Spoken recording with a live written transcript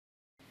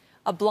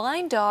A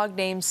blind dog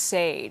named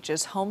Sage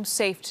is home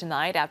safe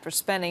tonight after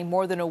spending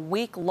more than a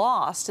week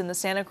lost in the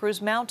Santa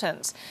Cruz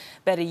Mountains.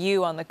 Betty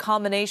Yu on the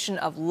combination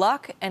of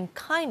luck and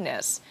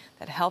kindness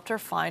that helped her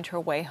find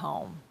her way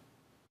home.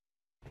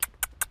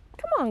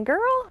 Come on,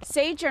 girl.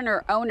 Sage and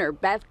her owner,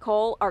 Beth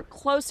Cole, are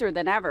closer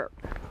than ever.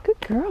 Good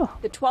girl.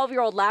 The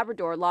 12-year-old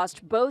Labrador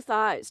lost both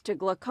eyes to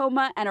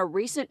glaucoma and a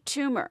recent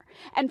tumor.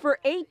 And for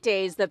 8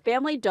 days, the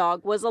family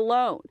dog was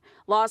alone,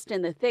 lost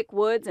in the thick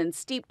woods and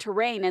steep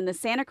terrain in the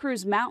Santa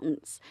Cruz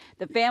Mountains.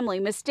 The family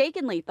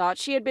mistakenly thought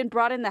she had been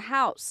brought in the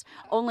house,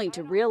 only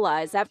to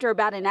realize after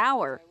about an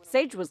hour,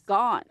 Sage was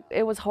gone.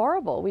 It was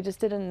horrible. We just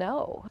didn't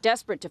know.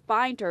 Desperate to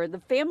find her, the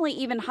family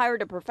even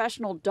hired a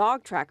professional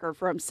dog tracker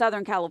from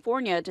Southern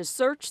California to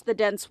search the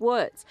dense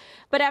woods.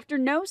 But after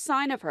no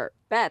sign of her,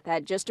 Beth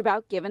had just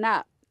about given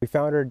up. We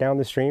found her down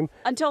the stream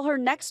Until her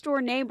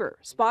next-door neighbor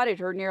spotted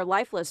her near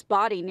lifeless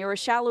body near a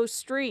shallow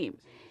stream.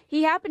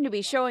 He happened to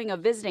be showing a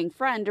visiting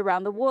friend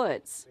around the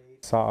woods.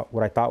 Saw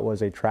what I thought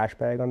was a trash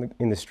bag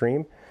in the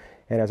stream,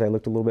 and as I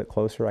looked a little bit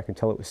closer, I could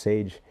tell it was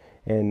Sage.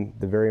 And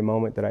the very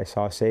moment that I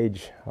saw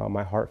Sage,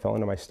 my heart fell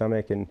into my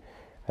stomach, and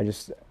I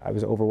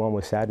was overwhelmed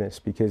with sadness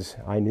because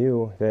I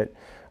knew that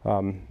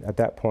at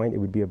that point it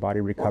would be a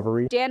body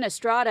recovery. Dan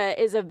Estrada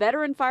is a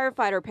veteran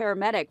firefighter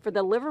paramedic for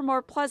the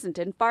Livermore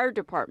Pleasanton Fire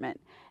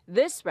Department.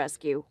 This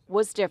rescue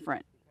was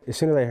different. As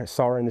soon as I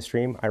saw her in the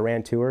stream, I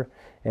ran to her,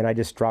 and I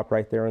just dropped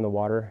right there in the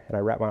water, and I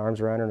wrapped my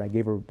arms around her, and I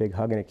gave her a big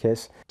hug and a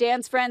kiss.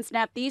 Dan's friend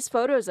snapped these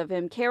photos of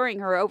him carrying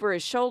her over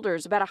his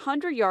shoulders about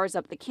 100 yards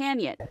up the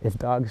canyon. If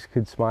dogs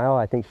could smile,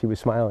 I think she was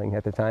smiling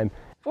at the time.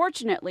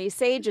 Fortunately,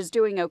 Sage is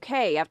doing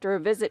okay after a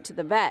visit to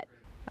the vet.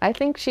 I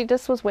think she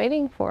just was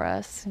waiting for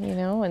us,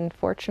 and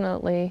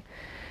fortunately,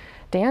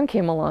 Dan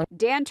came along.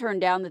 Dan turned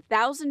down the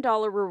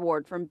 $1,000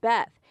 reward from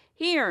Beth.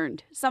 He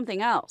earned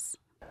something else.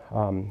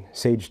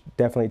 Sage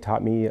definitely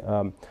taught me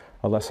a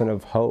lesson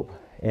of hope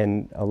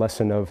and a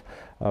lesson of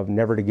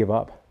never to give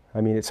up.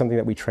 I mean, it's something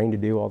that we train to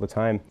do all the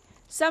time.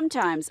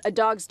 Sometimes a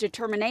dog's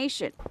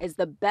determination is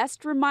the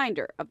best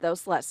reminder of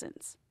those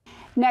lessons.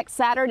 Next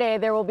Saturday,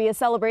 there will be a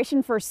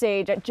celebration for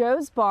Sage at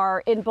Joe's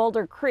Bar in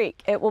Boulder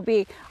Creek. It will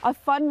be a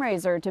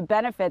fundraiser to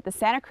benefit the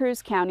Santa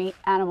Cruz County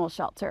Animal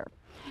Shelter.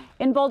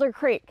 In Boulder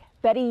Creek,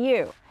 Betty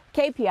Yu,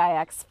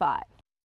 KPIX 5.